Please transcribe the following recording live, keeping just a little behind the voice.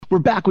We're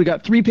back. We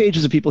got 3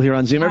 pages of people here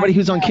on Zoom. Everybody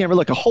who's on camera,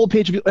 look, a whole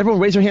page of people.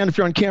 Everyone raise their hand if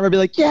you're on camera. Be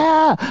like,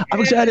 yeah, I'm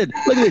excited.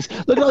 Look at this.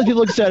 Look at all these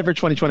people excited for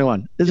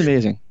 2021. This is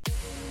amazing.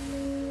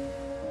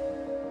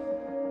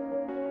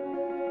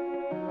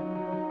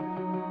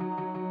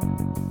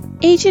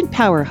 Agent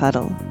Power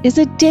Huddle is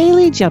a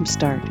daily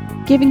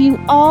jumpstart, giving you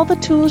all the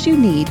tools you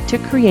need to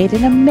create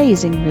an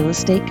amazing real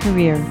estate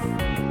career.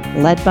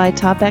 Led by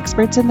top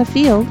experts in the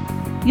field,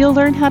 you'll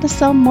learn how to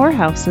sell more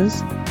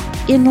houses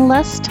in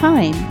less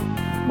time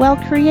while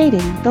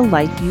creating the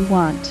life you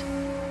want.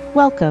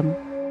 Welcome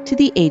to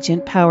the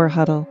Agent Power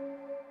Huddle.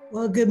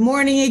 Well, good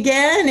morning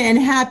again and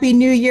Happy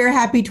New Year.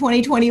 Happy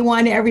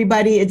 2021,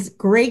 everybody. It's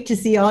great to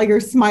see all your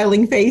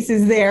smiling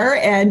faces there.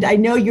 And I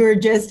know you're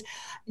just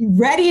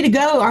ready to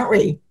go, aren't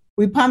we?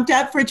 We pumped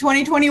up for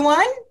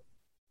 2021?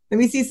 Let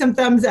me see some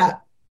thumbs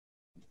up.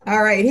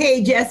 All right.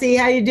 Hey, Jesse,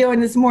 how you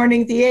doing this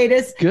morning,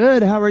 Theatus?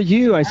 Good. How are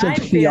you? I said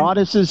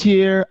Theatus is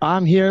here.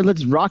 I'm here.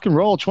 Let's rock and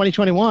roll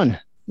 2021.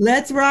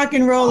 Let's rock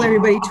and roll,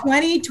 everybody.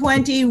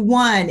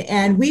 2021.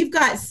 And we've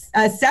got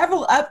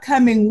several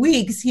upcoming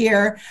weeks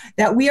here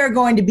that we are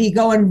going to be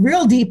going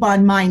real deep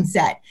on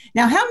mindset.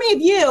 Now, how many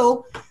of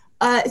you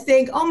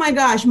think, oh my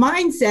gosh,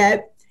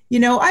 mindset, you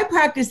know, I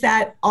practice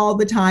that all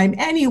the time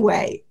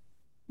anyway.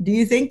 Do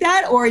you think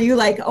that? Or are you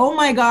like, oh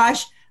my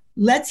gosh,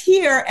 let's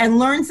hear and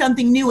learn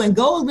something new and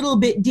go a little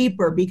bit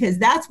deeper, because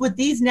that's what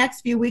these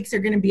next few weeks are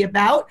going to be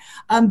about.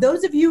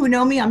 Those of you who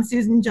know me, I'm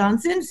Susan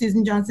Johnson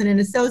and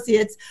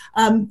Associates,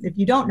 if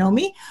you don't know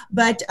me,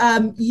 but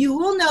you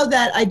will know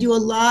that I do a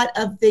lot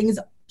of things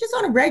just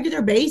on a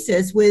regular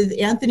basis with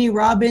Anthony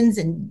Robbins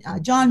and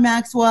John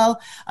Maxwell,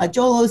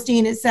 Joel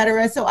Osteen, et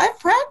cetera. So I've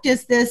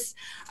practiced this,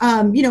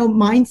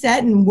 mindset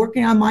and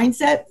working on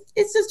mindset.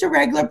 It's just a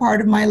regular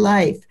part of my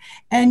life.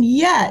 And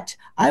yet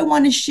I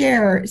want to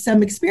share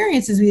some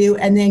experiences with you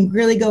and then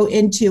really go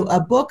into a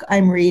book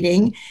I'm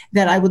reading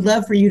that I would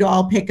love for you to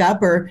all pick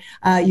up, or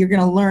you're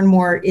going to learn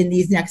more in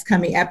these next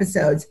coming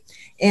episodes.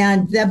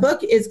 And the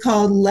book is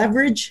called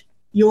Leverage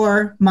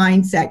Your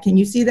Mindset. Can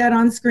you see that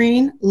on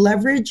screen?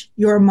 Leverage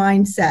Your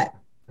Mindset.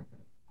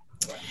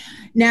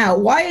 Now,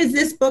 why is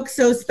this book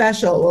so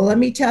special? Well, let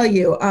me tell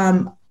you.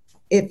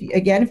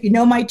 If you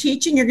know my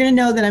teaching, you're going to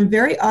know that I'm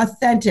very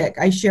authentic.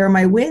 I share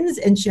my wins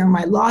and share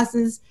my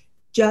losses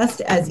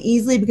just as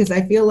easily, because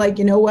I feel like,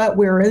 you know what,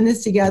 we're in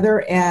this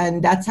together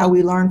and that's how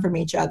we learn from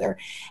each other.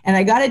 And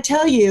I got to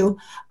tell you,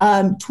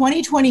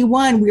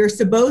 2021, we are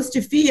supposed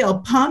to feel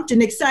pumped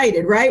and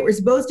excited, right?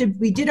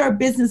 We did our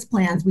business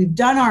plans. We've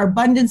done our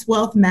abundance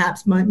wealth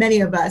maps,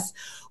 many of us.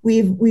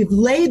 We've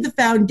laid the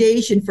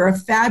foundation for a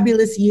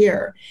fabulous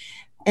year.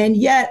 And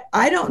yet,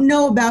 I don't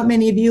know about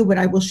many of you, but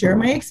I will share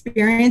my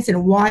experience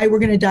and why we're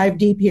going to dive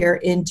deep here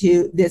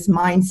into this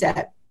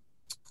mindset.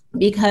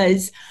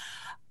 Because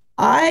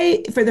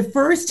I, for the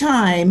first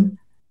time,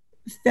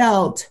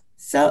 felt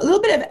a little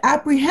bit of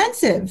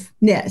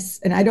apprehensiveness.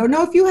 And I don't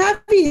know if you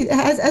have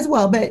as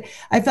well, but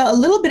I felt a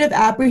little bit of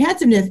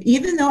apprehensiveness.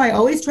 Even though I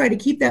always try to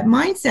keep that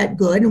mindset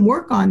good and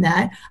work on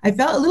that, I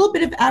felt a little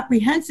bit of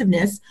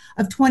apprehensiveness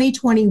of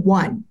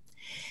 2021.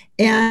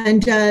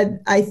 And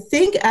I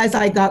think as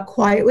I got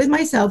quiet with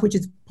myself, which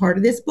is part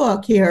of this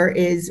book here,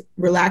 is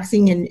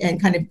relaxing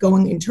and kind of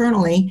going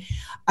internally,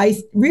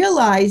 I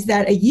realized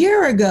that a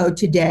year ago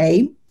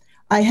today,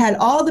 I had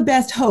all the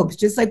best hopes,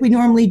 just like we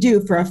normally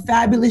do, for a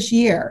fabulous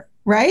year,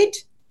 right?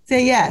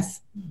 Say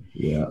yes.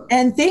 Yeah.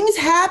 And things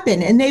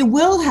happen, and they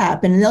will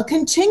happen, and they'll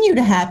continue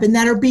to happen,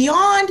 that are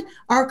beyond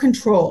our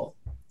control.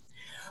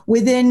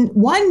 Within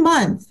 1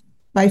 month,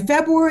 by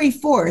February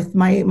 4th,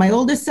 my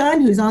oldest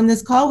son, who's on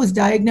this call, was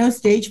diagnosed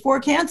stage 4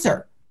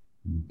 cancer.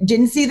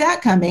 Didn't see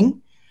that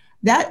coming.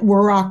 That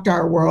rocked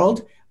our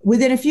world.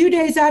 Within a few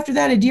days after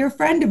that, a dear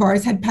friend of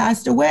ours had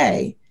passed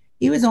away.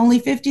 He was only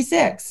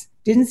 56.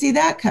 Didn't see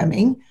that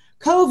coming.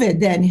 COVID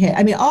then hit.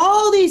 I mean,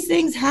 all these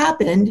things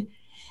happened,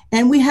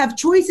 and we have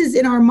choices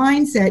in our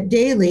mindset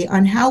daily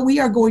on how we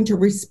are going to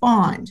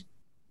respond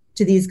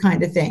to these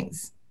kind of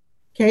things.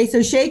 Okay,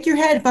 so shake your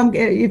head if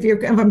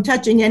I'm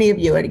touching any of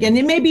you. And again,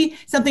 it may be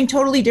something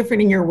totally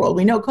different in your world.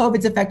 We know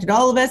COVID's affected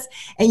all of us,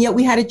 and yet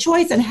we had a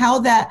choice on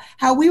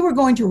how we were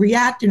going to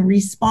react and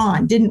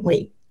respond, didn't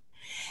we?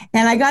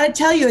 And I got to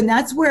tell you, and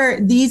that's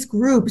where these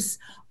groups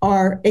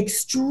are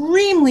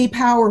extremely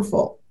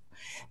powerful,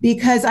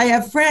 because I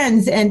have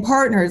friends and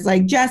partners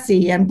like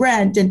Jesse and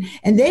Brent, and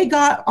they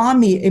got on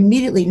me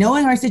immediately,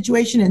 knowing our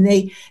situation,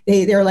 and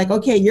they're like,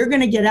 okay, you're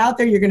going to get out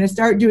there, you're going to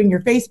start doing your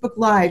Facebook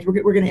Lives,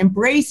 we're going to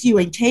embrace you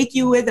and take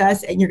you with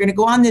us, and you're going to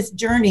go on this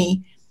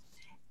journey.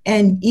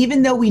 And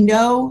even though we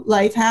know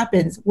life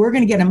happens, we're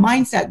going to get a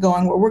mindset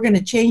going where we're going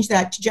to change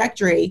that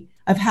trajectory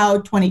of how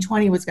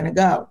 2020 was going to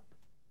go.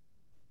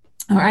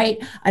 All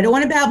right. I don't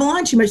want to babble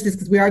on too much this,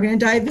 because we are going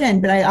to dive in,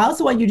 but I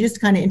also want you just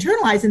to kind of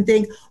internalize and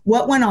think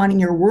what went on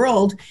in your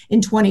world in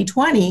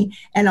 2020.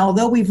 And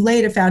although we've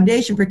laid a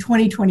foundation for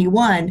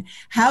 2021,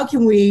 how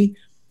can we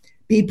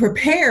be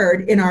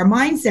prepared in our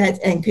mindsets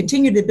and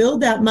continue to build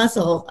that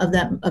muscle of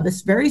a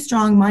very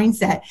strong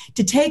mindset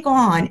to take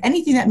on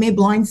anything that may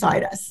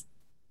blindside us?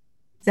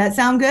 Does that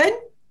sound good?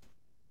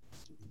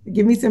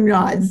 Give me some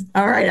nods.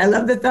 All right. I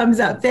love the thumbs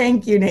up.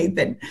 Thank you,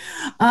 Nathan.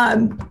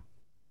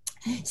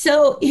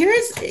 So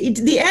here's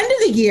the end of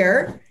the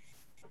year.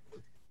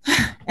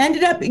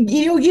 Ended up,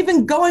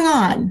 even going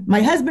on.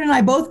 My husband and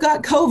I both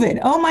got COVID.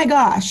 Oh my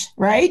gosh,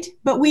 right?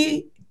 But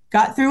we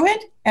got through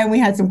it and we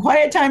had some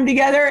quiet time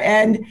together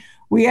and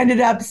we ended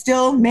up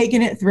still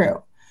making it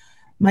through.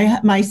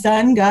 My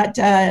son got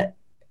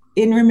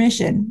in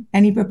remission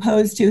and he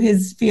proposed to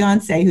his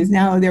fiance, who's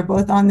now, they're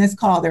both on this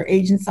call. They're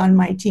agents on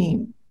my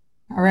team.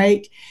 All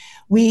right.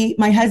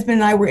 My husband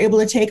and I were able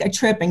to take a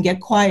trip and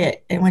get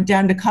quiet and went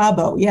down to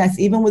Cabo. Yes,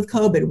 even with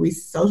COVID, we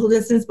social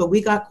distance, but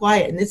we got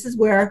quiet. And this is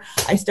where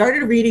I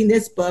started reading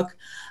this book,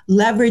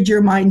 Leverage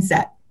Your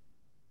Mindset.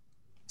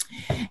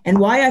 And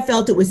why I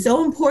felt it was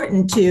so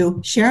important to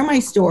share my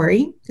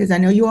story, because I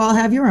know you all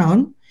have your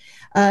own,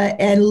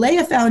 and lay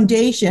a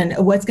foundation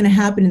of what's going to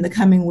happen in the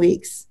coming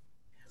weeks.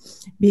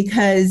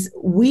 Because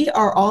we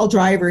are all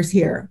drivers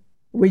here.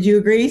 Would you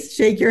agree?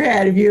 Shake your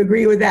head if you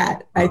agree with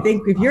that. I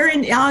think if you're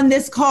on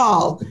this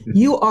call,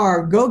 you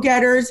are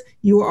go-getters,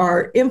 you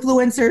are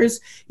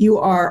influencers, you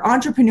are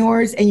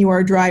entrepreneurs, and you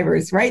are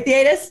drivers. Right,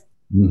 Theodis?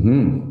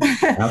 Mm-hmm.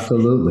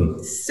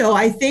 Absolutely. So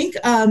I think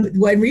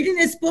when reading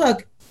this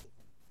book,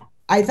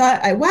 I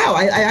thought,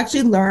 I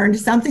actually learned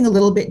something a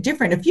little bit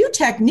different. A few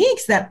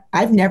techniques that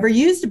I've never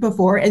used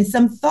before and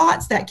some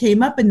thoughts that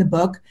came up in the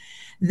book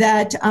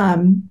that I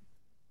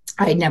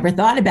had never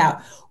thought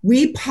about.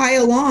 We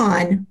pile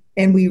on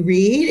and we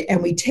read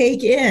and we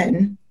take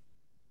in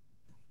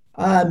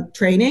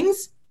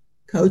trainings,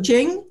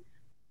 coaching,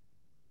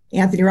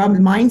 Anthony Robbins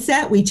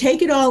mindset. We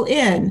take it all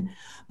in,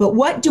 but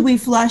what do we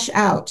flush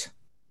out?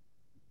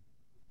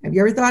 Have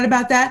you ever thought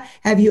about that?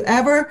 Have you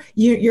ever,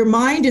 your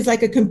mind is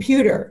like a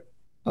computer,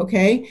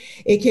 okay?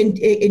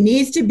 It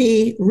needs to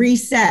be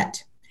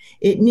reset.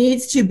 It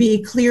needs to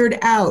be cleared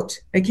out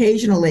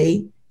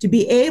occasionally to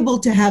be able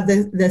to have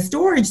the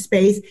storage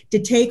space to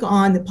take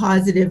on the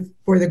positive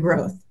for the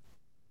growth.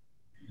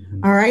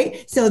 All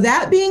right. So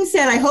that being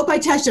said, I hope I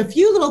touched a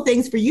few little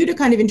things for you to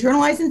kind of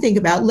internalize and think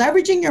about.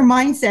 Leveraging your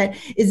mindset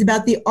is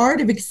about the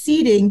art of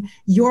exceeding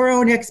your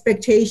own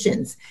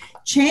expectations.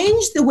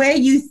 Change the way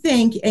you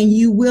think and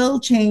you will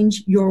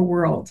change your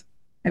world.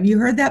 Have you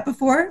heard that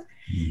before?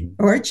 Mm-hmm.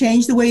 Or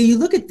change the way you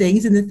look at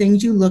things and the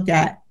things you look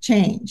at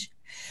change.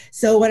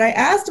 So when I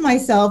asked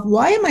myself,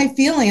 why am I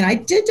feeling, and I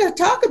did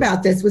talk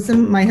about this with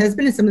my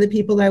husband and some of the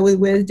people that I was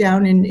with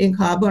down in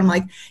Cabo. I'm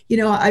like,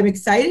 I'm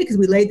excited because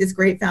we laid this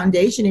great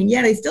foundation. And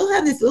yet I still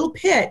have this little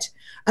pit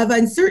of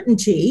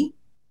uncertainty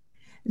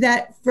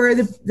that for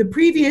the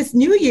previous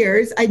New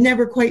Year's, I'd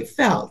never quite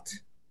felt.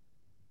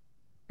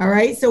 All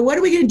right. So what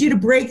are we going to do to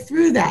break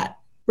through that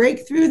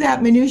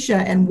minutia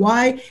and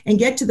why, and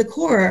get to the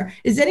core?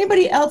 Is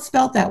anybody else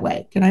felt that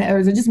way? Or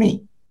is it just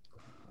me?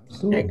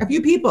 Absolutely. A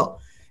few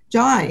people.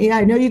 John,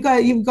 I know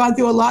you've gone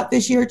through a lot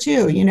this year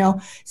too,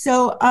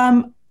 So,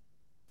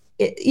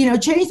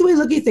 change the way you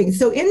look at things.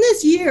 So in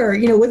this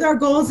year, with our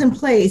goals in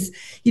place,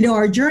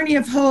 our journey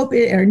of hope,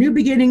 our new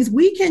beginnings,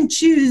 we can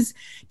choose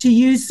to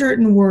use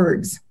certain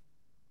words.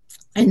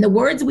 And the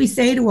words we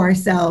say to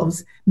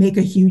ourselves make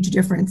a huge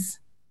difference.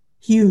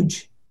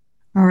 Huge.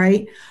 All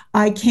right.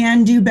 I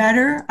can do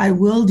better. I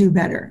will do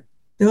better.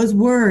 Those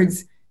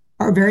words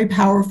are very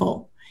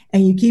powerful.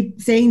 And you keep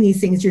saying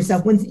these things to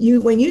yourself. When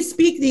you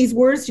speak these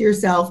words to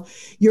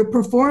yourself, your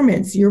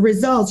performance, your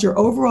results, your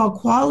overall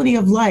quality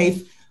of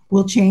life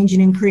will change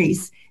and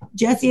increase.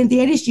 Jesse and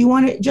Theodis, do you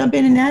want to jump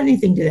in and add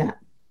anything to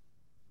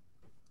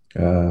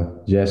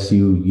that? Jess,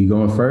 you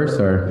going first,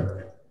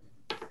 or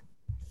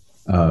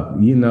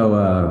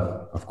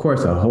of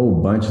course, a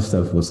whole bunch of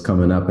stuff was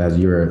coming up as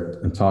you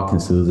were talking,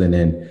 Susan,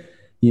 and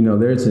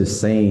there's this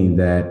saying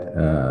that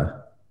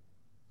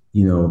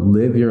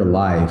live your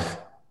life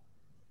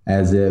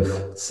as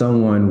if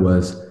someone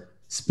was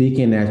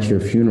speaking at your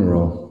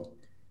funeral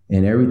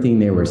and everything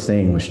they were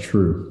saying was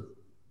true.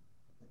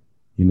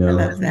 I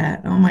love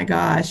that. Oh my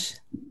gosh.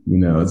 You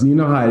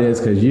know how it is,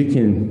 because you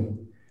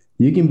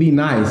can be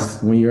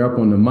nice when you're up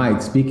on the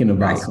mic speaking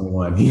about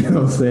someone, you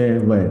know what I'm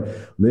saying?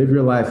 But live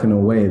your life in a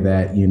way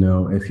that,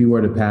 if you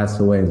were to pass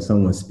away and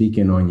someone's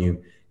speaking on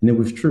you and it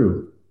was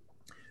true.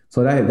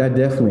 So that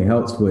definitely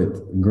helps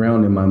with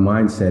grounding my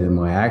mindset and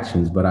my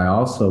actions. But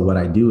what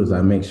I do is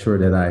I make sure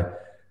that I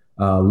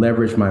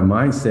leverage my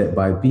mindset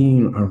by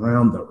being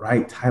around the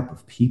right type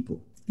of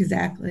people.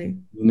 Exactly.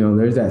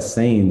 There's that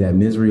saying that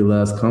misery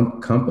loves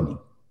company.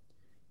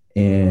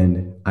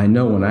 And I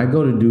know when I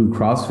go to do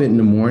CrossFit in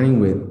the morning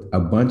with a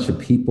bunch of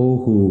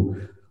people who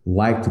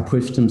like to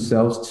push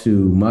themselves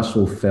to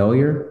muscle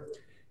failure,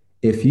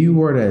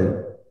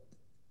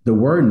 the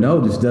word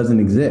no just doesn't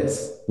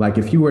exist. Like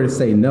if you were to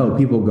say no,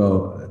 people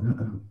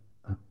go,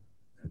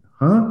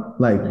 huh?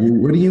 Like,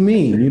 what do you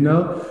mean?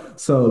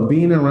 So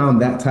being around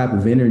that type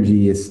of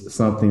energy is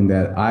something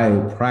that I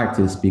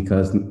practice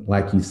because,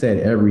 like you said,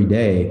 every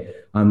day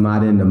I'm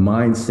not in the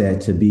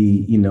mindset to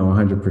be,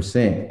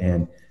 100%.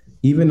 And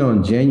even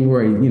on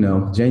January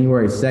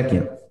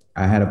 2nd,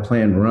 I had a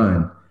planned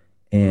run.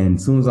 And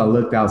as soon as I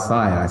looked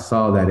outside, I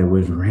saw that it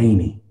was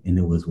raining. and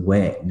it was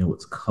wet and it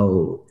was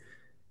cold.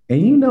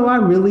 And, you know, I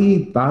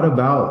really thought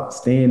about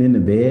staying in the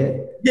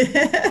bed.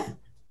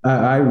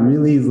 I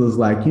really was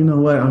like, you know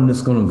what? I'm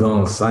just going to go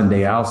on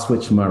Sunday. I'll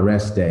switch my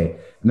rest day.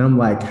 And I'm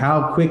like,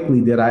 how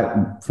quickly did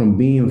I, from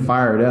being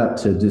fired up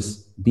to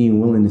just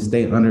being willing to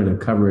stay under the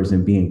covers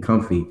and being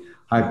comfy,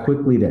 how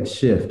quickly that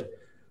shift.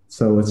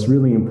 So it's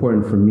really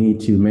important for me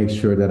to make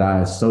sure that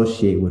I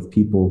associate with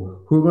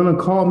people who are going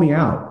to call me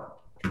out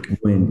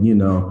when, you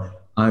know,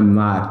 I'm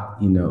not,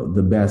 you know,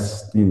 the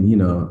best in, you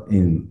know,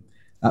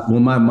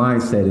 when my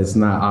mindset is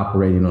not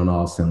operating on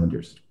all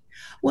cylinders.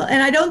 Well,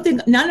 and I don't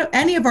think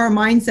any of our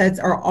mindsets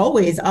are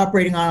always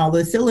operating on all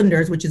those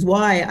cylinders, which is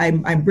why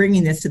I'm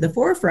bringing this to the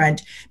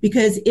forefront,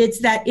 because it's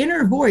that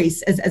inner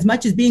voice. As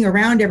much as being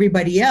around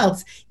everybody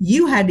else,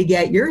 you had to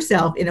get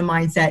yourself in a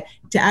mindset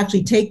to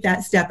actually take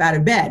that step out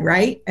of bed,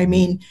 right? I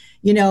mean,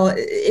 you know,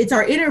 it's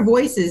our inner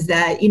voices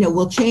that, you know,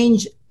 will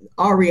change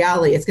our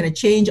reality. It's going to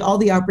change all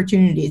the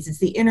opportunities. It's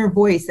the inner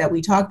voice that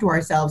we talk to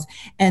ourselves,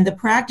 and the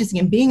practicing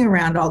and being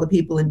around all the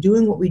people and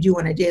doing what we do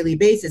on a daily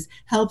basis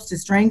helps to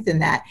strengthen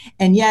that.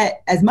 And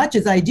yet, as much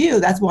as I do,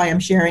 that's why I'm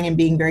sharing and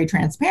being very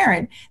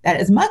transparent, that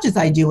as much as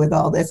I do with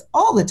all this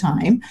all the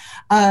time,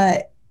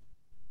 I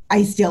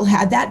still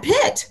had that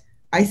pit.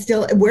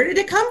 Where did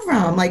it come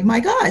from? Like, my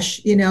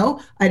gosh, you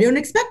know, I don't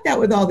expect that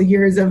with all the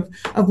years of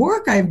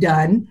work I've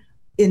done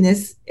in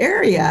this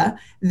area,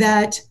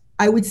 that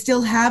I would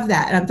still have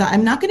that. And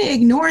I'm not going to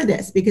ignore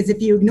this, because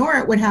if you ignore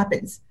it, what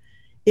happens?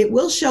 It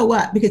will show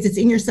up because it's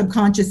in your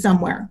subconscious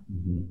somewhere,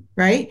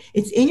 right?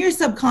 It's in your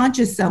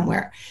subconscious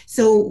somewhere.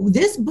 So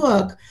this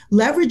book,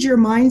 Leverage Your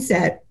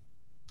Mindset,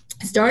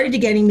 started to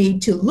getting me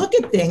to look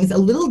at things a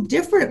little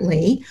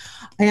differently.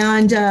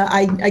 And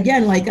I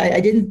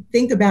didn't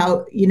think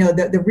about, you know,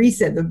 the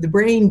reset, the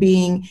brain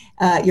being,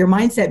 your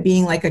mindset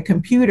being like a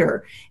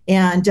computer,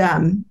 and,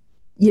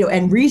 you know,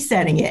 and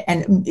resetting it,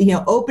 and, you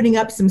know, opening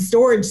up some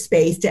storage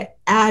space to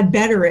add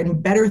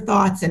better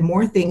thoughts and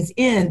more things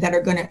in that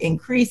are going to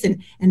increase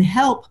and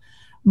help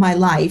my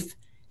life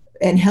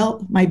and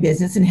help my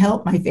business and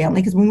help my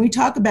family. Because when we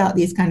talk about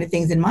these kind of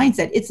things in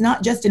mindset, it's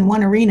not just in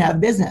one arena of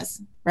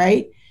business,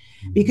 right?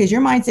 Because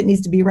your mindset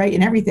needs to be right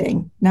in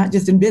everything, not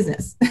just in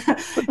business.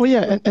 Well,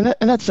 yeah, and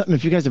that's something,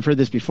 if you guys have heard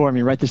this before, I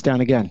mean, write this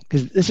down again,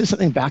 because this is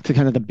something back to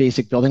kind of the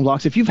basic building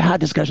blocks. If you've had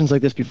discussions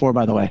like this before,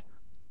 by the way,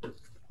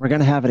 we're going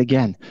to have it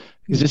again,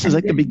 because this is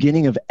like the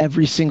beginning of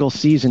every single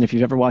season. If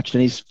you've ever watched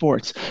any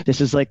sports,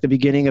 this is like the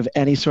beginning of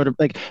any sort of,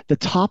 like, the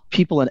top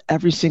people in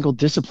every single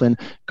discipline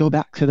go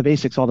back to the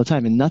basics all the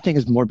time. And nothing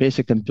is more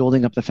basic than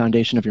building up the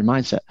foundation of your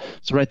mindset.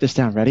 So write this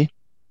down. Ready?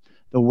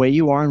 The way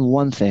you are in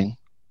one thing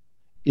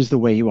is the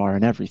way you are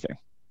in everything.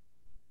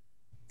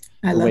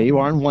 The way you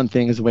are in one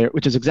thing is the way,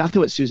 which is exactly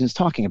what Susan's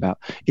talking about.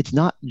 It's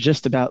not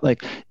just about,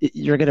 like,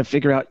 you're going to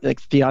figure out,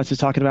 like, Theos is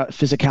talking about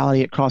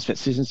physicality at CrossFit.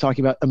 Susan's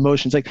talking about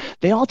emotions. Like,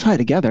 they all tie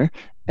together.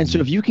 And so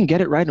if you can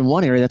get it right in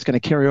one area, that's going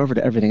to carry over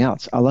to everything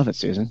else. I love it,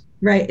 Susan.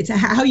 Right. It's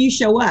how you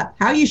show up.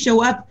 How you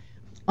show up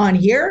on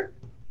here.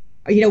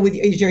 You know,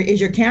 is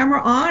your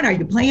camera on? Are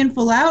you playing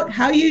full out?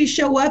 How you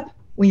show up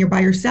when you're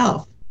by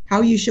yourself.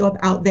 How you show up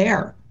out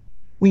there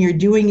when you're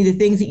doing the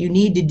things that you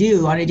need to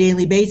do on a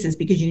daily basis,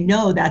 because you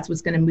know that's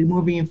what's going to be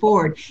moving you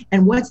forward.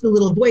 And what's the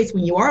little voice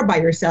when you are by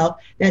yourself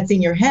that's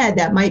in your head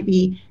that might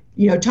be,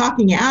 you know,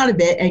 talking you out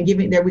of it and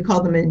giving, there, we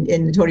call them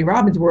in the Tony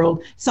Robbins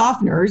world,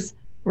 softeners,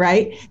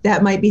 right?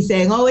 That might be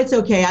saying, oh, it's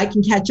okay, I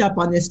can catch up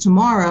on this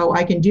tomorrow,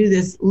 I can do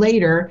this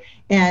later,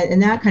 and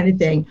that kind of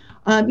thing.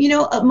 You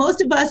know, most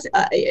of us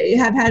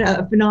have had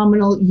a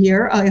phenomenal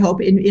year, I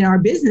hope, in our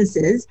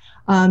businesses.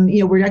 You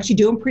know, we're actually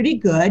doing pretty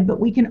good, but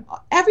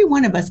every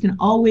one of us can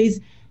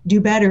always do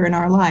better in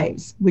our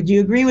lives. Would you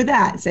agree with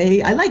that?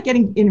 Say, I like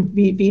getting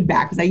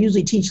feedback because I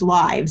usually teach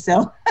live.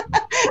 So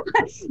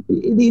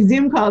these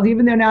Zoom calls,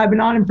 even though now I've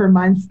been on them for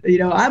months, you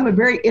know, I'm a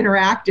very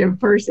interactive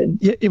person.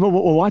 Yeah, well,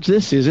 watch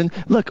this, Susan.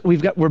 Look,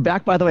 we're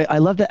back, by the way. I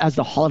love that as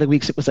the holiday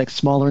weeks, it was like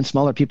smaller and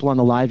smaller people on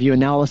the live view. And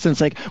now all of a sudden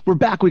it's like, we're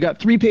back. We got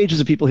 3 pages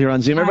of people here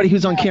on Zoom. Everybody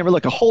who's on camera,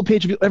 look, a whole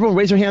page of people. Everyone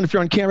raise their hand if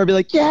you're on camera. Be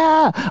like,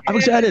 yeah, I'm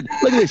excited.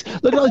 Look at this.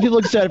 Look at all these people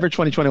excited for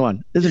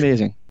 2021. This is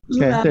amazing.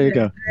 Okay, there you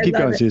go. Keep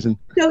going, Susan.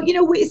 So, you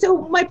know,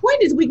 so my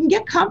point is we can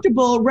get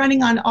comfortable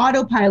running on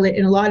autopilot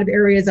in a lot of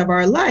areas of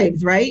our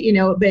lives, right? You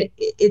know, but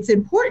it's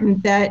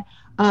important that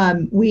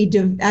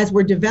as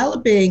we're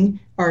developing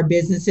our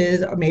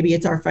businesses, or maybe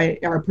it's our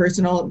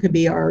personal, it could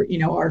be our, you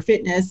know, our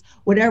fitness,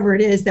 whatever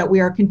it is, that we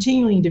are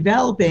continually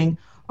developing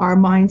our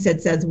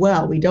mindsets as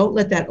well. We don't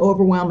let that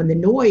overwhelm and the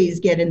noise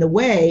get in the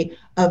way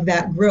of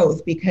that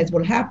growth, because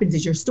what happens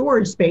is your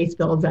storage space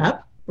fills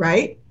up,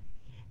 right?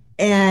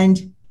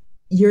 And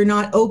you're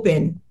not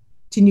open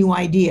to new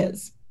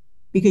ideas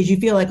because you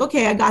feel like,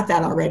 okay, I got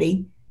that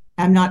already.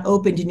 I'm not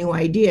open to new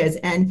ideas.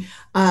 And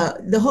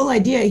the whole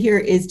idea here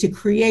is to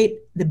create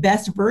the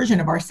best version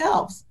of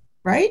ourselves,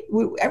 right?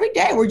 Every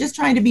day, we're just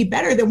trying to be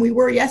better than we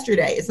were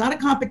yesterday. It's not a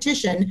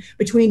competition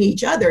between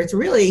each other. It's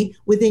really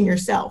within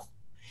yourself.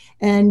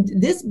 And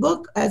this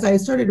book, as I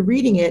started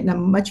reading it, and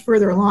I'm much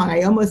further along,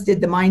 I almost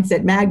did the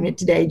Mindset Magnet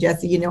today,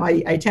 Jesse. You know,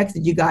 I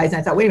texted you guys, and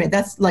I thought, wait a minute,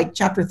 that's like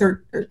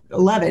chapter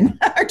 11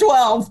 or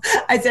 12.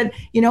 I said,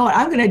 you know what,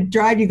 I'm going to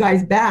drive you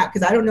guys back,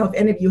 because I don't know if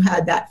any of you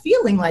had that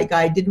feeling like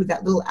I did with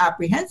that little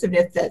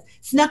apprehensiveness that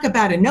snuck up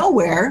out of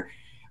nowhere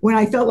when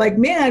I felt like,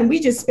 man, we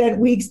just spent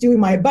weeks doing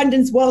my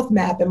abundance wealth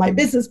map and my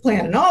business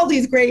plan and all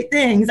these great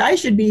things. I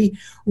should be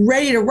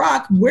ready to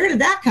rock. Where did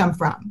that come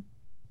from?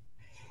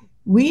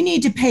 We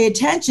need to pay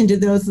attention to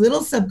those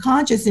little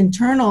subconscious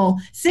internal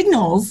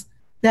signals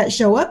that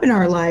show up in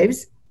our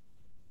lives.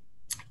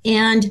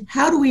 And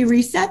how do we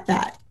reset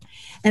that?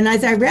 And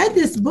as I read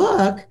this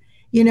book,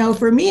 you know,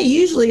 for me,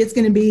 usually it's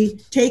going to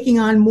be taking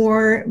on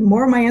more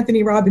of my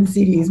Anthony Robbins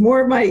CDs, more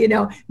of my, you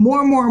know,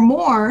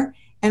 more.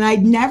 And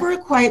I'd never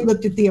quite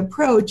looked at the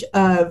approach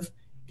of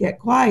get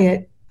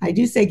quiet. I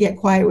do say get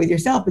quiet with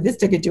yourself, but this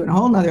took it to a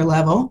whole nother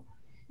level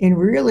in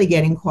really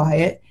getting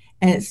quiet.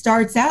 And it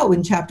starts out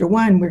in chapter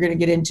 1. We're going to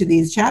get into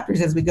these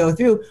chapters as we go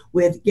through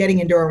with getting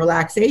into a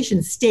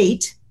relaxation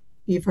state,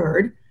 you've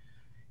heard,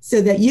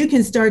 so that you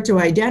can start to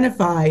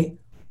identify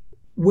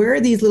where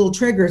these little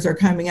triggers are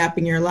coming up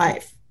in your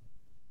life.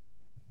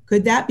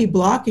 Could that be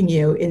blocking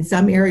you in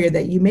some area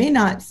that you may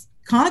not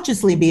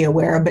consciously be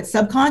aware of, but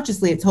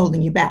subconsciously it's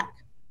holding you back?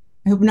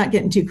 I hope I'm not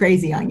getting too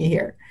crazy on you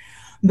here.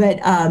 But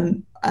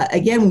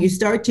again, when you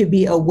start to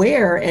be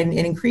aware and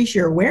increase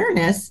your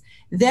awareness,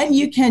 then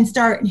you can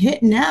start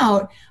hitting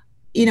out,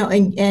 you know,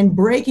 and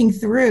breaking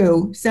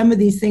through some of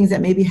these things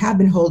that maybe have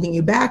been holding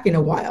you back in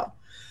a while.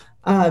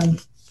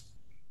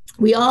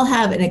 We all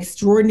have an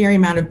extraordinary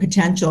amount of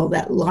potential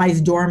that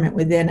lies dormant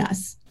within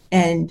us.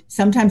 And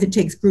sometimes it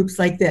takes groups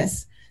like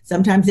this.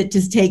 Sometimes it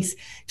just takes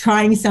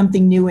trying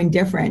something new and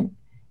different,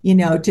 you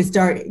know, to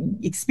start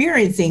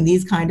experiencing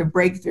these kind of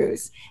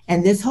breakthroughs.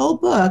 And this whole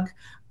book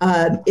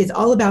is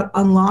all about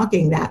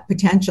unlocking that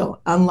potential,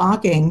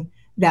 unlocking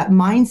that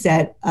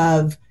mindset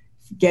of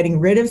getting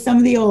rid of some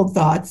of the old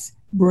thoughts,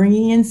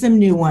 bringing in some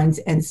new ones,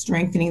 and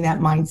strengthening that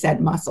mindset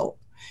muscle.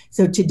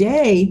 So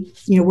today,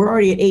 you know, we're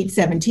already at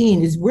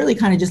 8:17, is really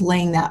kind of just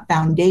laying that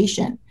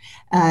foundation.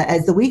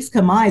 As the weeks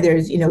come by,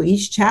 there's, you know,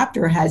 each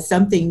chapter has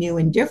something new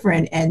and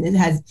different, and it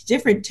has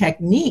different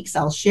techniques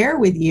I'll share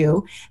with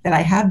you that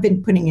I have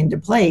been putting into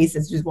place.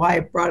 This is why I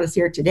brought us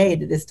here today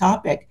to this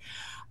topic,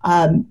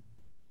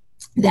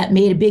 that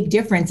made a big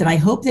difference. And I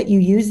hope that you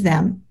use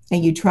them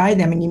and you try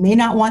them. And you may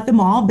not want them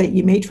all, but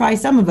you may try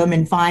some of them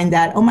and find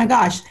that, oh my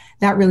gosh,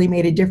 that really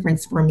made a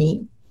difference for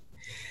me.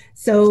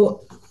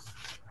 So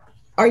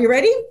are you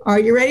ready? Are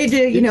you ready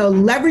to, you know,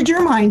 leverage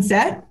your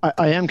mindset?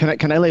 I am.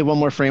 Can I lay one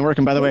more framework?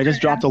 And by the way, I just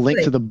dropped a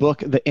link to the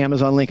book, the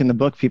Amazon link in the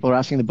book. People are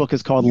asking. The book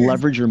is called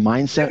Leverage Your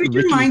Mindset. Leverage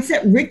Your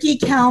Mindset, Ricky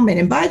Kalman.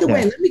 And by the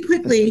way, let me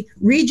quickly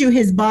read you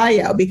his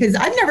bio, because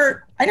I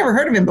never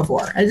heard of him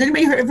before. Has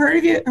anybody heard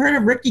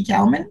of Ricky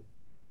Kalman?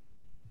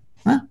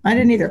 Huh? I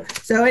didn't either.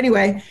 So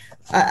anyway,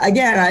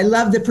 again, I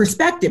love the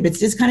perspective. It's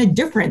just kind of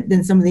different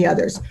than some of the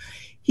others.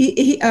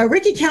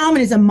 Ricky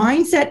Kalman is a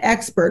mindset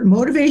expert,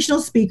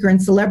 motivational speaker,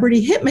 and celebrity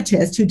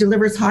hypnotist who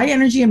delivers high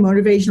energy and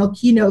motivational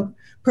keynote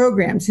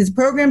programs. His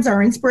programs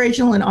are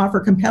inspirational and offer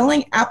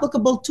compelling,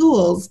 applicable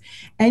tools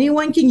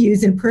anyone can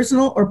use in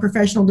personal or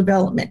professional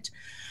development.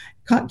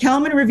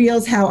 Kalman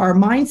reveals how our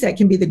mindset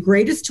can be the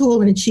greatest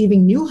tool in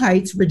achieving new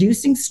heights,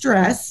 reducing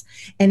stress,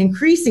 and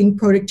increasing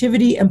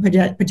productivity and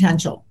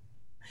potential.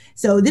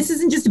 So this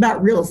isn't just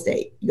about real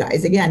estate, you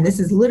guys. Again, this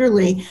is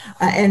literally,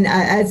 and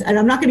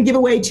I'm not going to give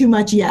away too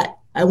much yet.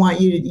 I want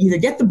you to either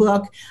get the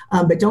book,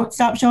 but don't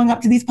stop showing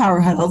up to these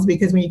power huddles,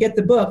 because when you get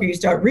the book or you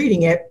start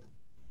reading it,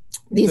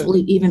 these will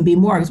even be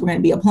more, because we're going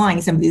to be applying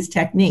some of these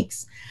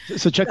techniques.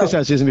 So check this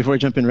out, Susan, before I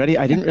jump in. Ready?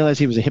 I didn't realize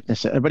he was a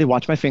hypnotist. Everybody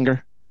watch my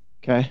finger.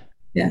 Okay.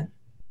 Yeah.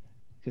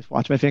 Just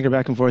watch my finger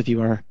back and forth.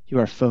 You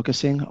are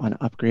focusing on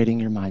upgrading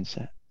your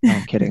mindset. No,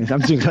 I'm kidding.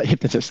 I'm doing like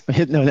hypnotist.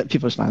 No,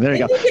 people are smiling. There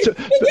you go. So,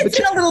 it's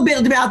a little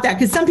bit about that,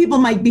 because some people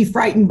might be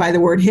frightened by the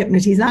word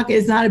hypnotism.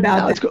 It's not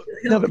about that. Cool.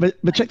 No,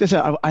 but check this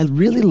out. I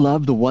really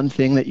love the one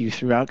thing that you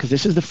threw out, because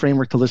this is the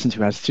framework to listen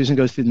to as Susan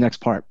goes through the next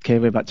part. Okay,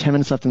 we have about 10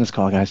 minutes left in this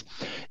call, guys.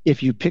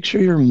 If you picture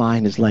your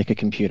mind as like a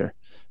computer,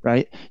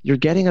 right? You're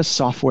getting a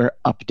software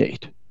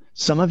update.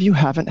 Some of you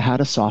haven't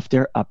had a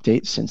software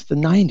update since the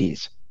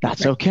 90s.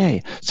 That's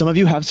okay. Some of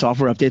you have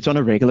software updates on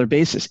a regular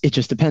basis. It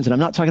just depends. And I'm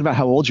not talking about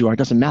how old you are. It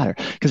doesn't matter.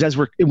 Because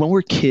when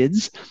we're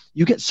kids,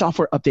 you get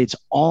software updates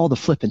all the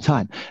flipping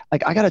time.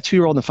 Like, I got a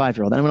 2-year-old and a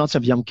 5-year-old. Anyone else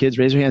have young kids?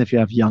 Raise your hand if you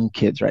have young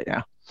kids right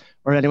now.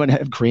 Or anyone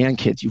have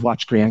grandkids? You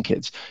watch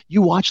grandkids.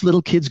 You watch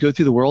little kids go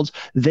through the world.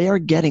 They are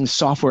getting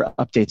software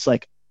updates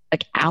like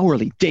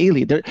hourly,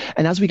 daily.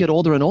 And as we get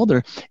older and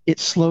older, it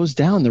slows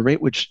down the rate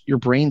which your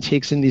brain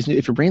takes in these new.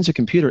 If your brain's a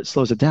computer, it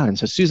slows it down. And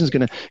so Susan's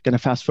gonna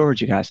fast forward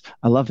you guys.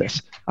 I love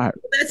this. All right.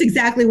 That's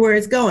exactly where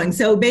it's going.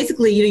 So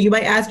basically, you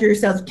might ask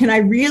yourself, can I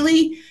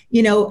really,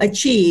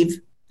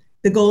 achieve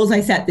the goals I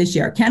set this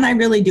year? Can I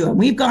really do it?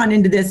 We've gone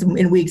into this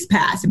in weeks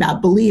past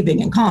about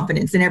believing and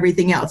confidence and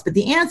everything else. But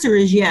the answer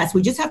is yes.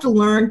 We just have to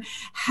learn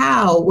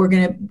how we're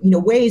going to,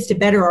 ways to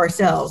better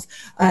ourselves.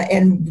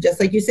 And just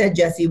like you said,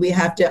 Jesse, we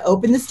have to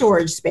open the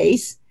storage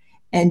space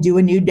and do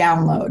a new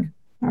download.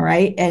 All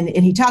right. And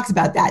he talks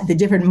about that. The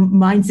different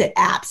mindset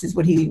apps is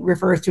what he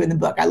refers to in the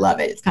book. I love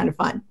it. It's kind of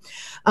fun.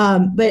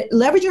 But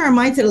leveraging our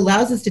mindset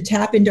allows us to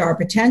tap into our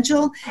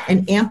potential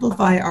and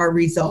amplify our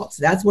results.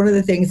 That's one of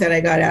the things that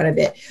I got out of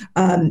it.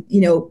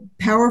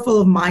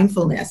 Powerful of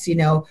mindfulness,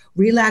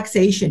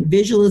 relaxation,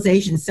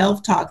 visualization,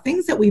 self-talk,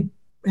 things that we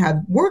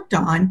have worked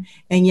on.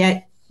 And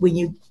yet when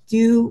you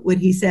do what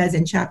he says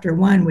in chapter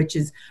 1, which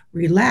is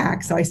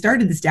relax. So I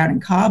started this down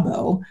in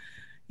Cabo.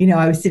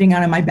 I was sitting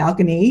out on my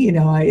balcony.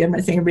 I'm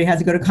not saying everybody has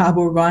to go to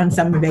Cabo or go on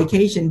some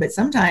vacation, but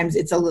sometimes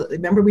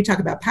remember we talk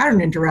about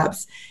pattern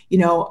interrupts.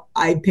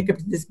 I pick up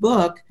this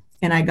book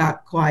and I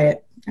got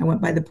quiet. I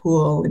went by the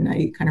pool and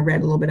I kind of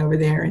read a little bit over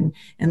there and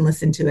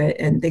listened to it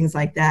and things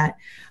like that.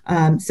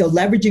 So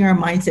leveraging our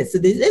mindset. So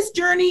this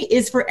journey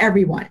is for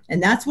everyone.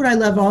 And that's what I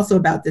love also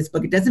about this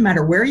book. It doesn't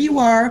matter where you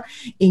are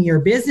in your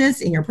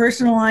business, in your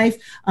personal life.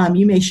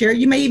 You may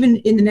even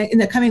in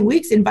the coming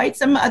weeks, invite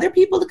some other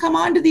people to come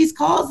on to these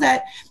calls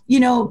that,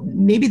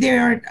 maybe they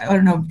aren't, I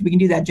don't know if we can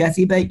do that,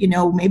 Jesse, but,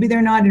 maybe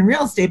they're not in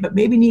real estate, but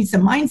maybe need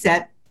some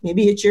mindset.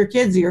 Maybe it's your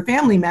kids or your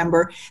family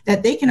member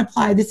that they can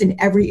apply this in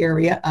every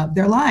area of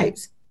their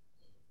lives.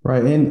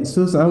 Right. And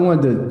Susan, I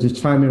wanted to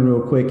just chime in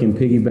real quick and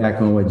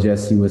piggyback on what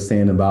Jesse was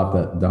saying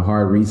about the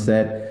hard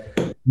reset,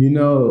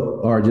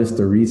 or just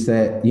the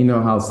reset. You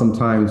know how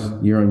sometimes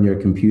you're on your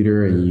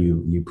computer and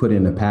you put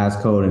in a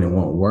passcode and it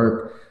won't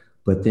work,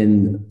 but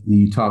then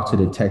you talk to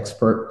the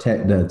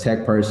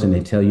tech person,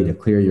 they tell you to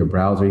clear your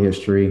browser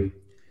history,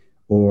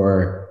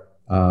 or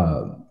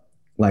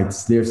like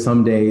there's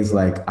some days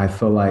like I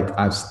feel like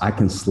I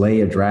can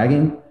slay a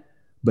dragon,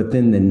 but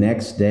then the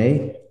next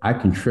day I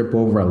can trip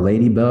over a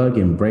ladybug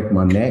and break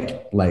my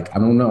neck. Like, I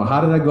don't know, how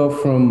did I go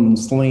from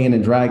slaying a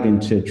dragon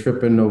to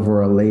tripping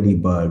over a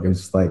ladybug?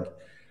 It's like,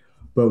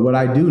 but what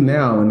I do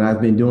now, and I've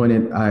been doing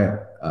it, I'm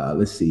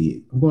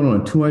going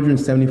on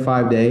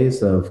 275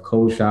 days of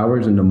cold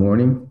showers in the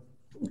morning.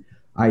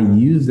 I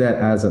use that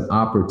as an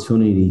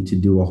opportunity to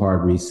do a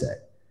hard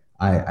reset.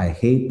 I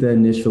hate the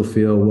initial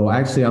feel. Well,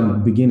 actually,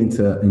 I'm beginning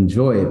to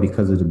enjoy it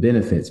because of the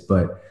benefits.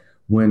 But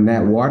when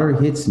that water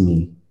hits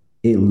me,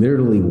 it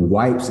literally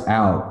wipes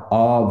out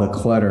all the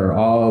clutter,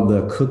 all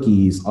the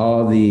cookies,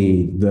 all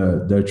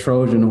the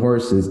Trojan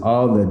horses,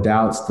 all the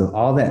doubts,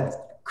 all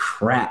that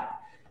crap,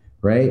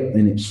 right?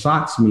 And it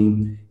shocks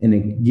me and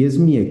it gives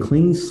me a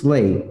clean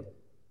slate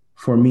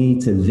for me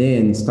to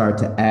then start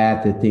to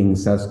add the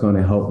things that's going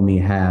to help me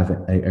have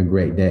a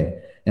great day.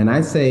 And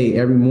I say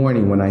every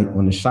morning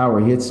when the shower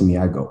hits me,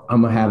 I go,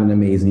 I'm gonna have an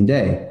amazing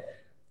day.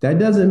 That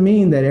doesn't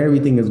mean that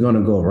everything is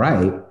gonna go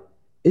right.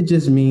 It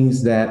just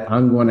means that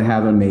I'm going to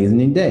have an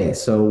amazing day.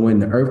 So when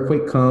the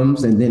earthquake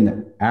comes and then the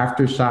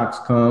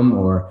aftershocks come,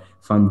 or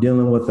if I'm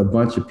dealing with a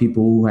bunch of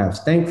people who have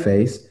stank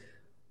face,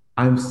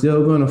 I'm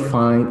still going to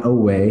find a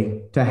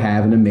way to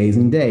have an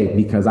amazing day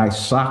because I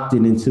shocked it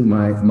into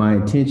my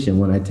intention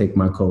when I take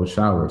my cold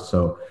shower.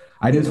 So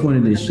I just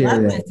wanted to share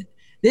that.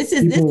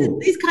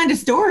 These kind of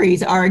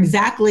stories are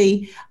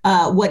exactly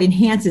what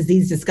enhances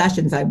these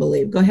discussions, I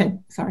believe. Go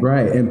ahead. Sorry.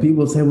 Right. And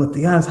people say, well,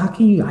 Theos, how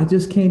can you? I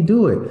just can't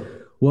do it.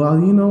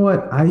 Well, you know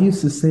what? I used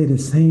to say the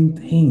same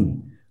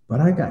thing, but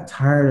I got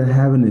tired of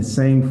having the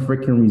same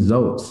freaking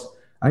results.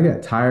 I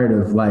got tired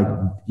of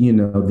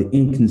the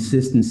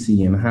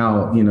inconsistency and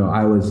how,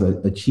 I was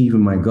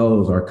achieving my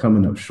goals or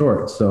coming up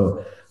short.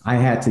 So I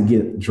had to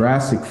get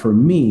drastic for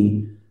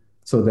me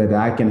so that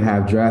I can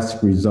have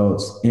drastic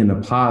results in a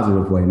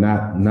positive way,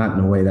 not in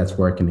a way that's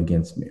working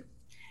against me.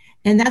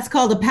 And that's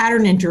called a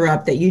pattern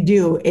interrupt that you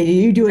do. And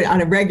you do it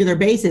on a regular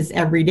basis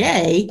every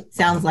day,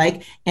 sounds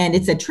like. And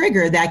it's a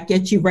trigger that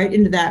gets you right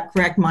into that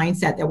correct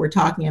mindset that we're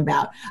talking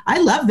about. I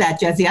love that,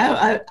 Jesse.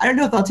 I don't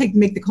know if I'll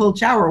make the cold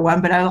shower one,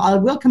 but I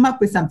will come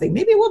up with something.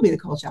 Maybe it will be the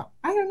cold shower.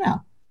 I don't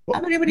know.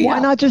 Why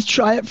not just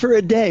try it for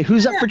a day?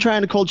 Who's up for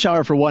trying a cold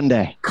shower for one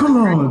day? Come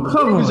on.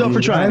 Who's up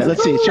for trying it?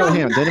 Let's see. Show of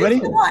hands. Anybody?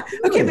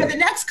 Okay, by the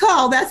next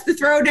call, that's the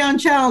throwdown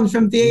challenge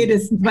from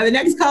Theatus. By the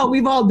next call,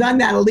 we've all done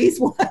that at least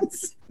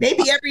once.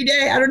 Maybe every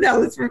day. I don't know.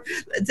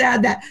 Let's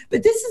add that.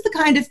 But this is the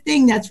kind of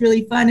thing that's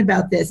really fun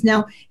about this.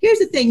 Now, here's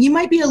the thing. You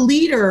might be a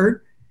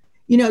leader,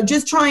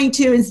 just trying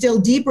to instill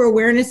deeper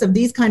awareness of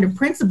these kind of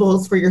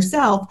principles for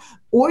yourself.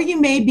 Or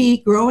you may be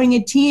growing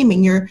a team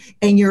and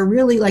you're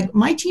really like,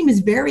 my team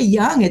is very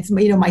young. It's,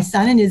 my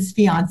son and his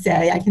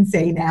fiance, I can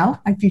say now,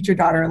 my future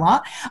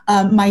daughter-in-law,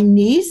 my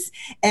niece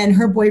and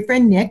her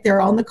boyfriend, Nick, they're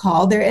on the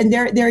call.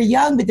 They're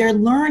young, but they're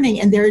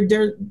learning and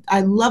I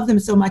love them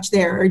so much.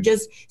 They're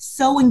just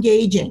so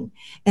engaging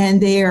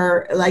and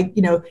they're like,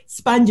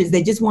 sponges.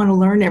 They just want to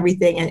learn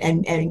everything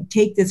and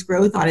take this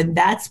growth on. And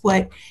that's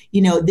what,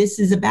 this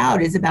is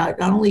about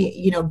not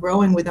only,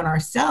 growing within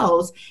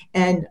ourselves.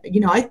 And,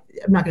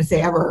 I'm not going to say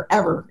say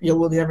ever, you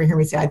will never hear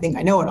me say, I think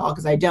I know it all,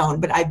 because I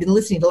don't, but I've been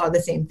listening to a lot of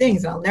the same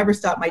things, and I'll never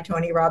stop my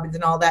Tony Robbins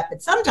and all that.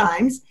 But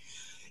sometimes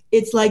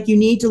it's like you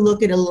need to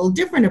look at a little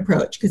different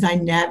approach, because I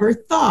never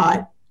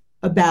thought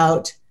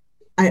about,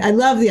 I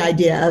love the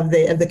idea of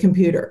the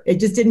computer. It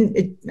just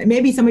didn't,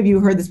 maybe some of you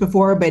heard this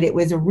before, but it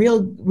was a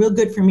real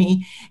good for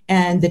me.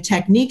 And the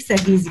techniques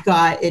that he's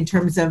got in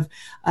terms of,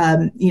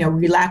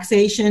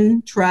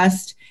 relaxation,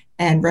 trust,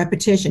 and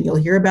repetition. You'll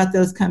hear about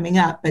those coming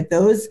up, but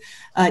those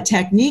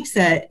techniques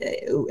that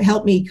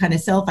help me kind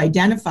of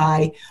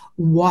self-identify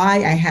why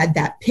I had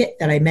that pit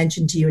that I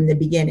mentioned to you in the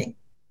beginning.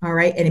 All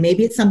right. And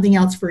maybe it's something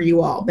else for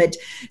you all. But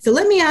so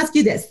let me ask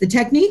you this. The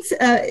techniques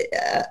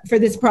for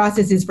this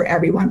process is for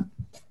everyone.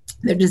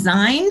 They're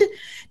designed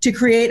to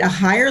create a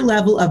higher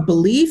level of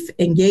belief,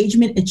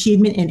 engagement,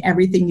 achievement in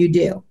everything you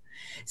do.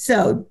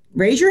 So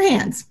raise your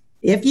hands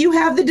if you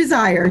have the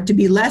desire to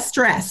be less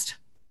stressed.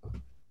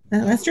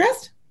 Less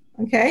stressed?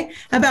 Okay.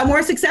 How about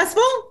more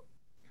successful,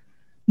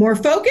 more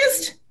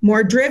focused,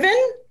 more driven,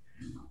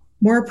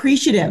 more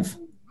appreciative,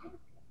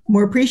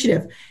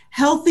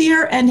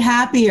 healthier and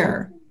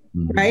happier,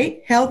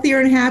 right? Healthier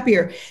and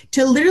happier,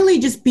 to literally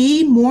just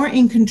be more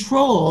in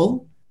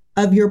control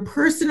of your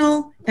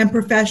personal and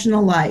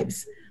professional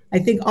lives. I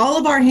think all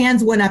of our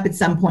hands went up at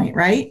some point,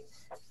 right?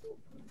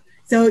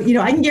 So,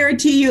 I can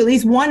guarantee you at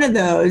least one of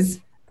those,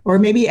 or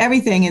maybe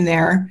everything in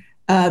there,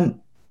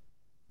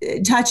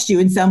 touched you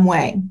in some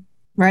way,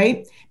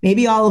 right?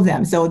 Maybe all of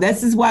them. So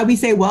this is why we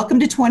say, welcome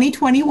to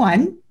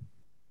 2021,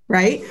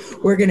 right?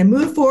 We're going to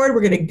move forward.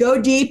 We're going to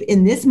go deep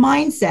in this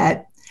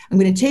mindset. I'm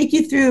going to take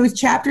you through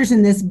chapters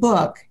in this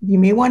book. You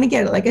may want to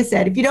get it. Like I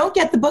said, if you don't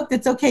get the book,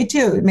 that's okay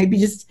too. Maybe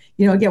just,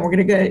 again, we're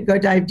going to go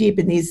dive deep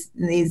in these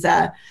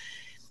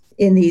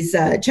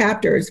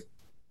chapters.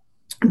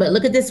 But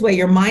look at this way.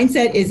 Your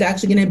mindset is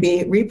actually going to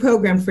be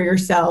reprogrammed for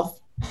yourself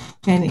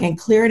and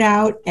clear it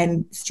out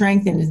and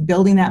strengthen, is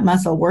building that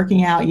muscle,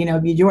 working out.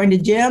 If you joined a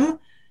gym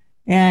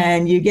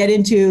and you get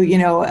into,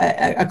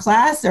 a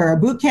class or a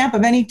boot camp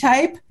of any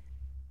type,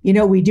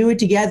 we do it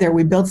together.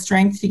 We build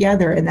strength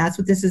together. And that's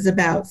what this is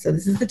about. So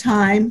this is the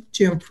time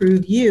to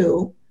improve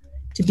you,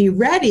 to be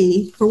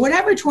ready for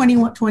whatever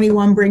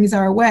 2021 brings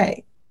our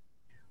way.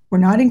 We're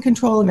not in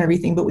control of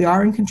everything, but we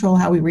are in control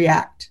of how we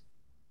react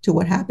to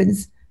what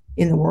happens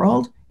in the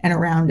world and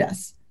around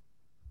us.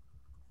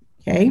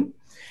 Okay.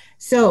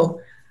 So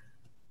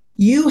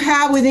you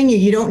have within you,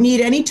 you don't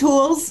need any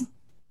tools.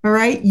 All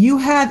right. You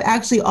have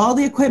actually all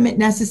the equipment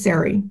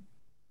necessary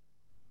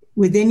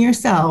within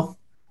yourself.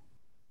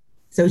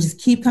 So just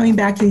keep coming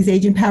back to these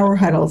Agent Power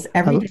Huddles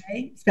every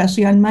day,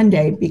 especially on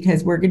Monday,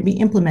 because we're going to be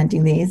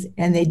implementing these.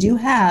 And they do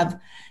have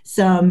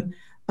some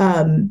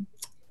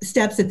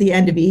steps at the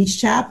end of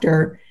each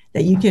chapter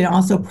that you can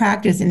also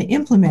practice and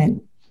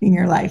implement in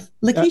your life.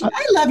 Lakeisha,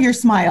 I love your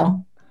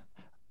smile.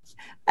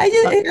 I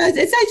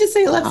just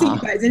say I love seeing you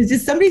guys, and it's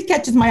just somebody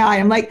catches my eye.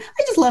 I'm like,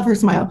 I just love her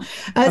smile.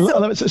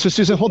 So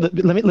Susan, hold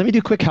it. Let me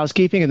do quick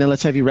housekeeping, and then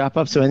let's have you wrap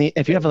up. So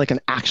if you have like an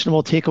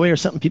actionable takeaway or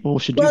something people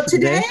should do for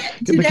today,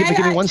 give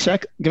me 1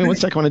 sec. Give me 1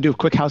 sec. I want to do a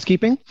quick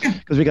housekeeping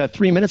because we got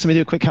 3 minutes. Let me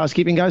do a quick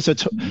housekeeping, guys. So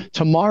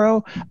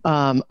tomorrow,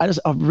 I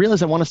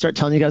realized I want to start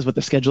telling you guys what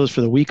the schedule is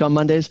for the week on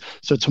Mondays.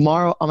 So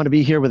tomorrow I'm going to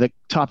be here with a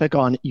topic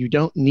on you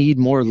don't need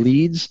more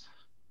leads.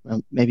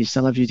 Well, maybe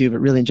some of you do, but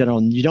really in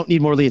general, you don't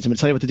need more leads. I'm going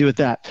to tell you what to do with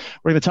that.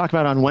 We're going to talk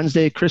about on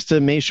Wednesday,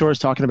 Krista Mayshore is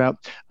talking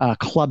about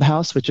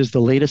Clubhouse, which is the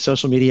latest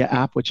social media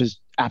app, which is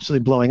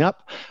absolutely blowing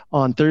up.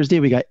 On Thursday,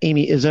 we got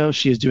Amy Izzo.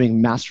 She is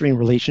doing Mastering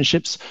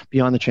Relationships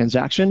Beyond the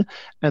Transaction.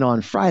 And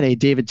on Friday,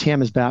 David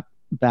Tam is back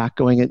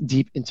going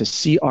deep into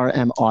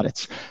CRM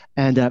audits.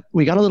 And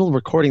we got a little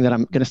recording that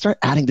I'm going to start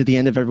adding to the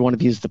end of every one of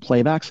these, the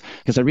playbacks,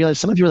 because I realized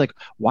some of you are like,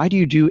 why do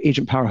you do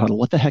Agent Power Huddle?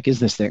 What the heck is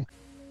this thing?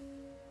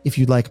 If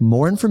you'd like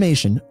more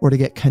information or to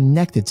get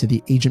connected to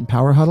the Agent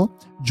Power Huddle,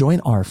 join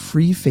our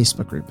free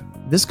Facebook group.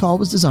 This call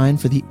was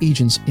designed for the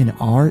agents in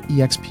our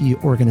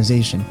EXP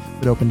organization,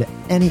 but open to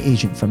any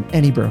agent from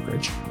any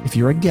brokerage. If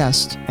you're a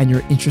guest and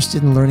you're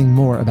interested in learning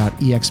more about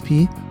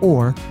EXP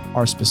or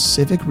our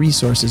specific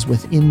resources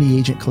within the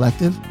Agent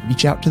Collective,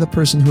 reach out to the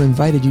person who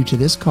invited you to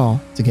this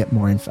call to get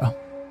more info.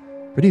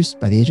 Produced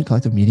by the Agent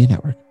Collective Media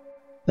Network.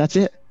 That's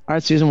it. All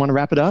right, Susan, want to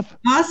wrap it up?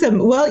 Awesome.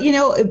 Well,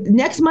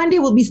 next Monday,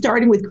 we'll be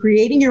starting with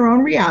creating your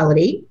own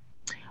reality.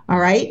 All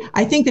right.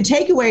 I think the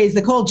takeaway is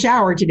the cold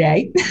shower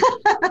today.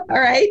 All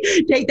right.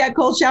 Take that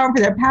cold shower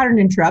for that pattern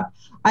interrupt.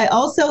 I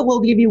also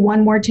will give you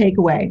one more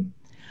takeaway.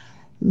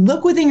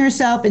 Look within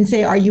yourself and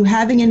say, are you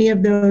having any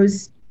of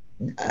those?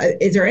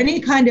 Is there any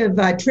kind of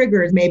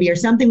triggers maybe, or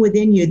something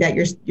within you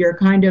that you're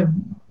kind of,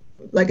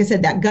 like I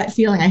said, that gut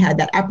feeling I had,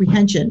 that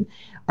apprehension.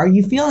 Are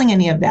you feeling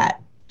any of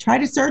that? Try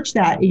to search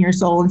that in your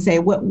soul and say,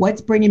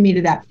 what's bringing me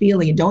to that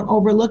feeling? And don't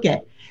overlook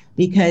it,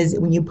 because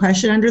when you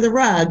push it under the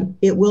rug,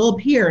 it will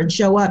appear and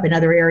show up in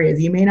other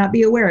areas. You may not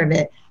be aware of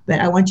it, but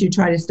I want you to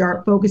try to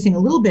start focusing a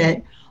little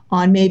bit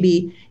on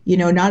maybe,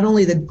 not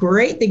only the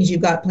great things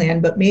you've got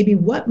planned, but maybe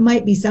what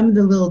might be some of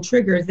the little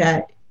triggers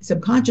that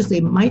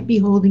subconsciously might be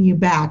holding you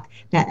back,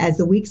 that as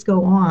the weeks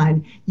go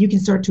on, you can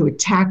start to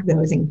attack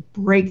those and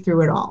break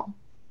through it all.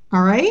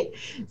 All right.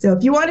 So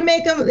if you want to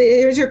make them,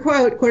 here's your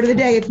quote of the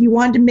day. If you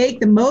want to make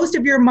the most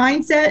of your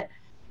mindset,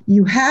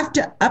 you have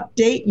to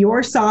update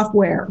your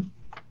software.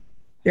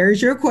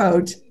 There's your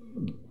quote.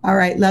 All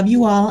right. Love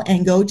you all,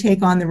 and go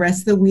take on the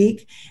rest of the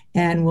week,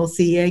 and we'll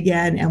see you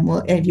again. And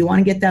if you want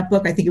to get that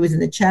book, I think it was in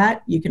the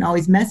chat. You can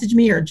always message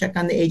me or check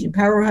on the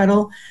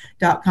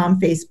agentpowerhuddle.com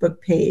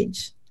Facebook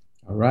page.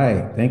 All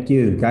right. Thank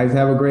you. Guys,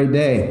 have a great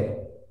day.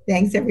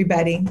 Thanks,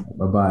 everybody.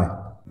 Bye-bye.